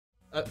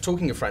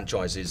Talking of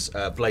franchises,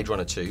 Blade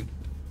Runner 2.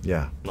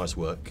 Yeah. Nice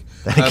work.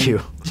 Thank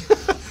you.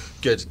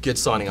 Good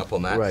signing up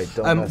on that. Right,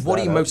 don't mess what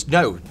that do you up. most...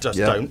 No, just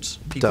don't.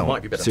 People Don't.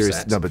 might be a bit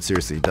upset. No, but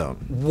seriously, don't.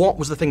 What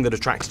was the thing that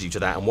attracted you to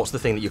that, and what's the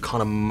thing that you're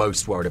kind of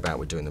most worried about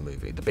with doing the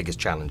movie? The biggest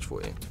challenge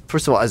for you?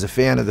 First of all, as a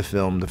fan of the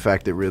film, the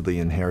fact that Ridley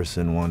and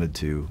Harrison wanted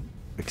to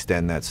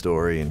extend that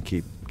story and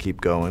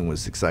keep going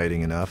was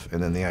exciting enough.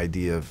 And then the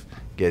idea of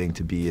getting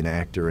to be an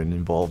actor and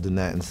involved in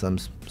that in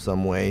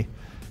some way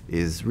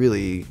is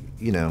really,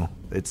 you know,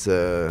 it's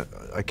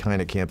I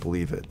kind of can't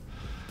believe it.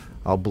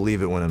 I'll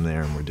believe it when I'm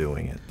there and we're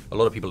doing it. A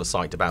lot of people are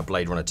psyched about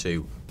Blade Runner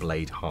 2,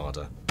 Blade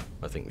Harder,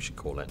 I think we should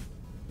call it.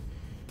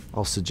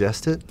 I'll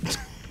suggest it,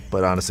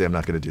 but honestly, I'm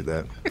not going to do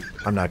that.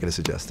 I'm not going to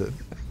suggest it.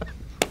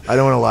 I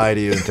don't want to lie to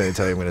you and tell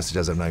you I'm going to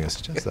suggest it. I'm not going to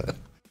suggest that.